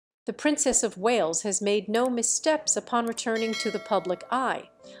the Princess of Wales has made no missteps upon returning to the public eye.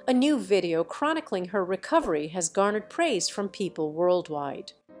 A new video chronicling her recovery has garnered praise from people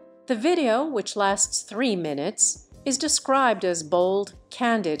worldwide. The video, which lasts 3 minutes, is described as bold,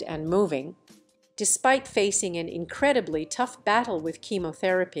 candid, and moving. Despite facing an incredibly tough battle with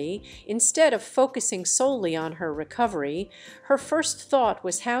chemotherapy, instead of focusing solely on her recovery, her first thought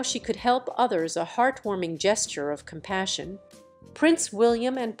was how she could help others, a heartwarming gesture of compassion. Prince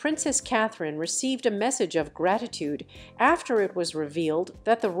William and Princess Catherine received a message of gratitude after it was revealed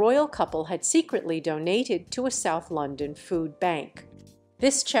that the royal couple had secretly donated to a South London food bank.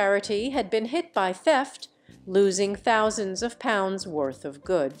 This charity had been hit by theft, losing thousands of pounds worth of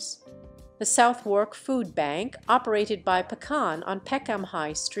goods. The Southwark Food Bank, operated by Pecan on Peckham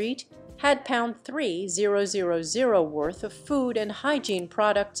High Street, had £3,000 worth of food and hygiene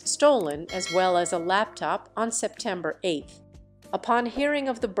products stolen, as well as a laptop, on September 8th. Upon hearing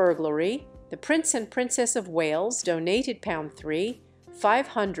of the burglary, the Prince and Princess of Wales donated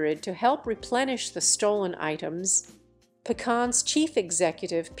 £3,500 to help replenish the stolen items. Pecan's chief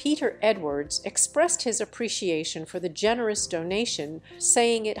executive, Peter Edwards, expressed his appreciation for the generous donation,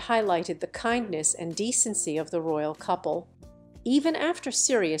 saying it highlighted the kindness and decency of the royal couple. Even after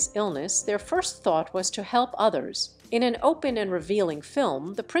serious illness, their first thought was to help others. In an open and revealing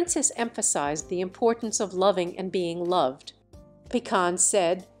film, the princess emphasized the importance of loving and being loved. Pecan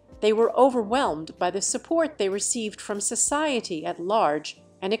said they were overwhelmed by the support they received from society at large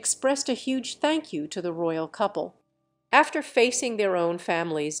and expressed a huge thank you to the royal couple. After facing their own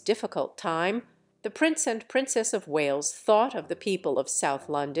family's difficult time, the Prince and Princess of Wales thought of the people of South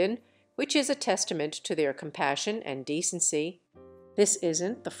London, which is a testament to their compassion and decency. This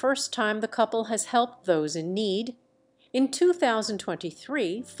isn't the first time the couple has helped those in need. In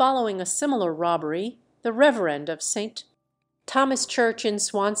 2023, following a similar robbery, the Reverend of St. Thomas Church in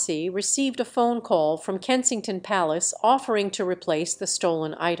Swansea received a phone call from Kensington Palace offering to replace the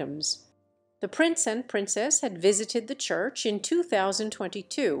stolen items. The Prince and Princess had visited the church in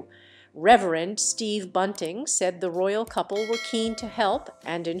 2022. Reverend Steve Bunting said the royal couple were keen to help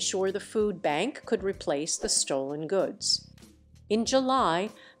and ensure the food bank could replace the stolen goods. In July,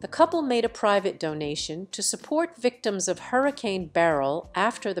 the couple made a private donation to support victims of Hurricane Beryl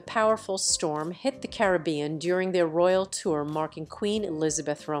after the powerful storm hit the Caribbean during their royal tour marking Queen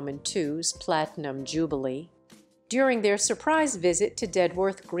Elizabeth II's Platinum Jubilee. During their surprise visit to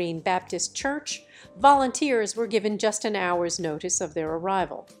Dedworth Green Baptist Church, volunteers were given just an hour's notice of their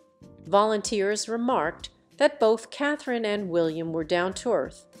arrival. Volunteers remarked that both Catherine and William were down to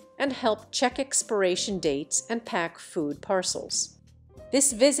earth and helped check expiration dates and pack food parcels.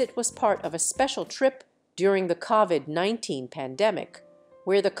 This visit was part of a special trip during the COVID-19 pandemic,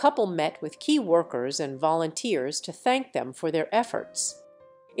 where the couple met with key workers and volunteers to thank them for their efforts.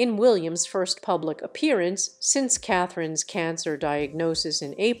 In William's first public appearance since Catherine's cancer diagnosis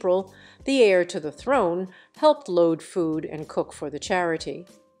in April, the heir to the throne helped load food and cook for the charity.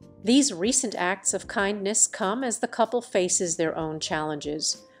 These recent acts of kindness come as the couple faces their own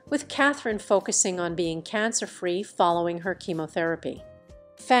challenges, with Catherine focusing on being cancer-free following her chemotherapy.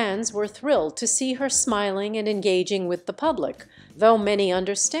 Fans were thrilled to see her smiling and engaging with the public, though many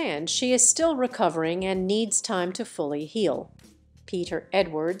understand she is still recovering and needs time to fully heal. Peter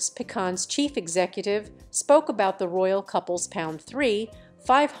Edwards, Pecan's chief executive, spoke about the royal couple's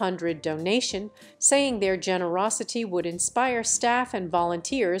 £3,500 donation, saying their generosity would inspire staff and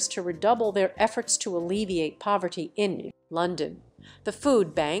volunteers to redouble their efforts to alleviate poverty in London. The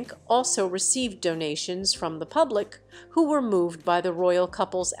food bank also received donations from the public, who were moved by the royal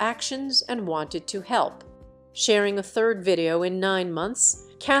couple's actions and wanted to help. Sharing a third video in 9 months,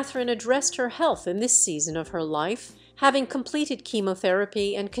 Catherine addressed her health in this season of her life, having completed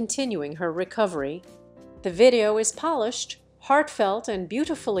chemotherapy and continuing her recovery. The video is polished, heartfelt, and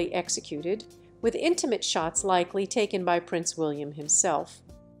beautifully executed, with intimate shots likely taken by Prince William himself.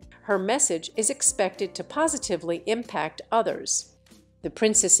 Her message is expected to positively impact others. The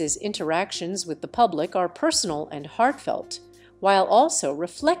princess's interactions with the public are personal and heartfelt, while also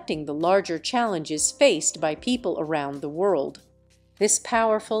reflecting the larger challenges faced by people around the world. This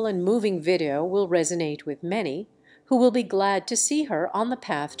powerful and moving video will resonate with many, who will be glad to see her on the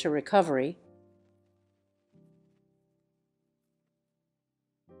path to recovery.